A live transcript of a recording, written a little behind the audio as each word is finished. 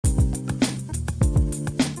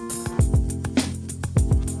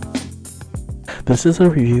This is a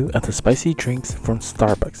review of the spicy drinks from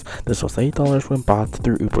Starbucks. This was $8 when bought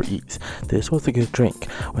through Uber Eats. This was a good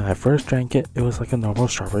drink. When I first drank it, it was like a normal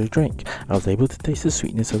strawberry drink. I was able to taste the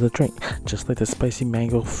sweetness of the drink. Just like the spicy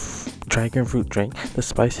mango dragon fruit drink, the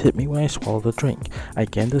spice hit me when I swallowed the drink.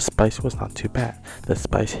 Again, the spice was not too bad. The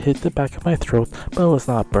spice hit the back of my throat, but it was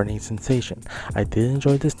not a burning sensation. I did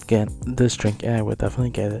enjoy this drink, and I would definitely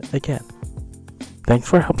get it again. Thanks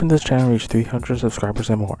for helping this channel reach 300 subscribers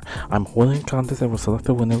and more. I'm holding a contest and will select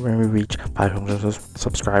the winner when we reach 500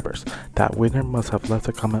 subscribers. That winner must have left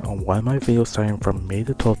a comment on one of my videos starting from May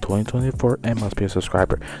the 12th, 2024 and must be a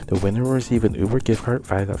subscriber. The winner will receive an Uber gift card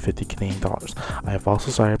valued at $50 Canadian. I have also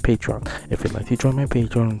started Patreon. If you'd like to join my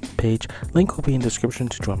Patreon page, link will be in the description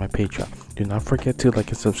to join my Patreon. Do not forget to like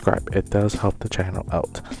and subscribe. It does help the channel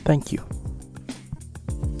out. Thank you.